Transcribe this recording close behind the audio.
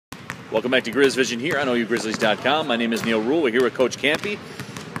Welcome back to Grizz Vision here on OUGrizzlies.com. My name is Neal Ruhl. We're here with Coach Kampe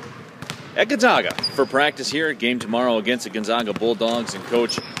at Gonzaga for practice here. Game tomorrow against the Gonzaga Bulldogs. And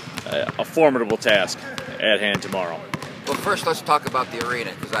Coach, a formidable task at hand tomorrow. Well, first let's talk about the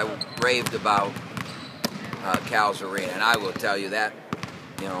arena, because I raved about Cal's arena, and I will tell you that,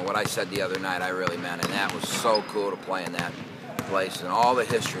 you know, what I said the other night I really meant, and that was so cool to play in that place, and all the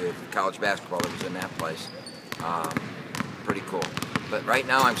history of college basketball that was in that place. Pretty cool. But right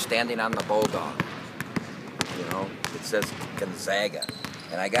now I'm standing on the Bulldog. You know, it says Gonzaga,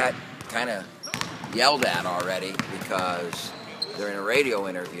 and I got kind of yelled at already because during a radio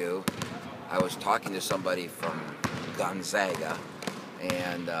interview I was talking to somebody from Gonzaga,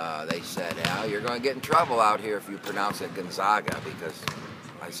 and they said, "Yeah, you're going to get in trouble out here if you pronounce it Gonzaga," because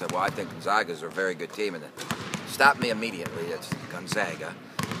I said, "Well, I think Gonzaga's a very good team," and they stopped me immediately. It's Gonzaga,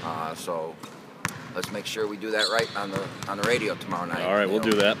 so let's make sure we do that right on the radio tomorrow night. All right, we'll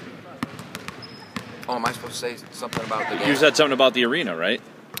do that. Oh, am I supposed to say something about the game? You said something about the arena, right?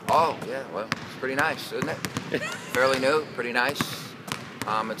 Oh, yeah, well, it's pretty nice, isn't it? Fairly new, pretty nice.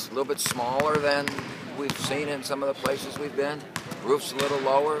 It's a little bit smaller than we've seen in some of the places we've been. Roof's a little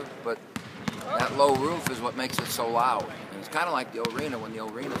lower, but that low roof is what makes it so loud. And it's kind of like the arena when the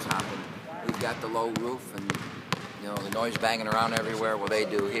arena's hopping. We've got the low roof and, you know, the noise banging around everywhere. Well, they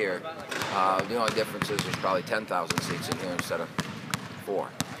do here. The only difference is there's probably 10,000 seats in here instead of 4.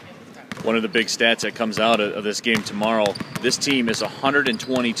 One of the big stats that comes out of this game tomorrow, this team is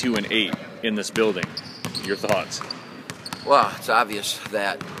 122-8 in this building. Your thoughts? Well, it's obvious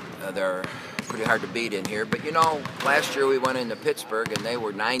that they're pretty hard to beat in here. But, you know, last year we went into Pittsburgh and they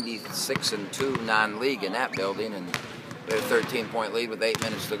were 96-2 non-league in that building, and we had a 13-point lead with 8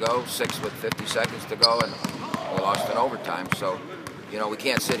 minutes to go, 6 with 50 seconds to go, and we lost in overtime. So, you know, we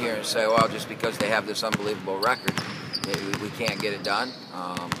can't sit here and say, well, just because they have this unbelievable record, we can't get it done.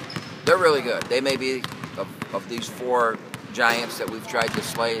 They're really good. They may be, of these 4 giants that we've tried to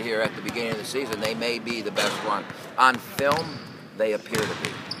slay here at the beginning of the season, they may be the best one. On film, they appear to be.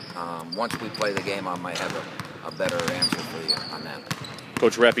 Once we play the game, I might have a better answer for you on that.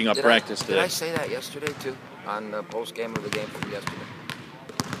 Coach, wrapping up practice today. Did I say that yesterday, too, on the post-game of the game from yesterday?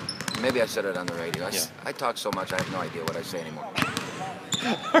 Maybe I said it on the radio. I talk so much, I have no idea what I say anymore.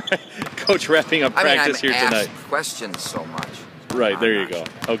 All right. Coach, wrapping up practice here tonight. I'm asked questions so much. Right, there you go.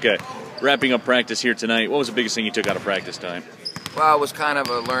 Okay. Wrapping up practice here tonight. What was the biggest thing you took out of practice time? Well, it was kind of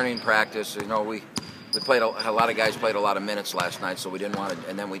a learning practice. You know, we played a lot of guys played a lot of minutes last night, so we didn't want to,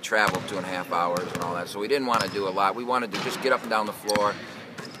 and then we traveled 2.5 hours and all that, so we didn't want to do a lot. We wanted to just get up and down the floor,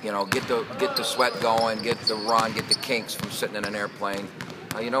 you know, get the sweat going, get the run, get the kinks from sitting in an airplane.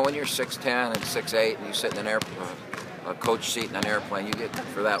 You know, when you're 6'10" and 6'8" and you sit in an a coach seat in an airplane, you get,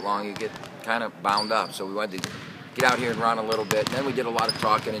 for that long, you get kind of bound up. So we wanted to get out here and run a little bit. And then we did a lot of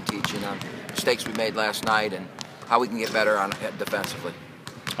talking and teaching on mistakes we made last night and how we can get better on defensively.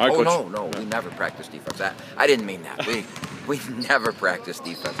 All right, oh, no, we never practice defense. I didn't mean that. We never practice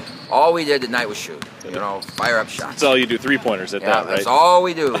defense. All we did tonight was shoot. You know, fire up shots. That's all you do, 3-pointers at that, right? That's all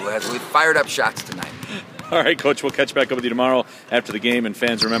we do. We fired up shots tonight. All right, Coach, we'll catch back up with you tomorrow after the game. And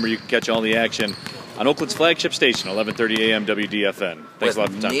fans, remember, you can catch all the action on Oakland's flagship station, 1130 AM WDFN. Thanks a lot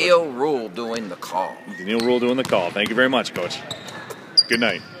for the time. Neal Ruhl doing the call. Neal Ruhl doing the call. Thank you very much, Coach. Good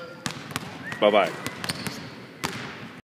night. Bye-bye.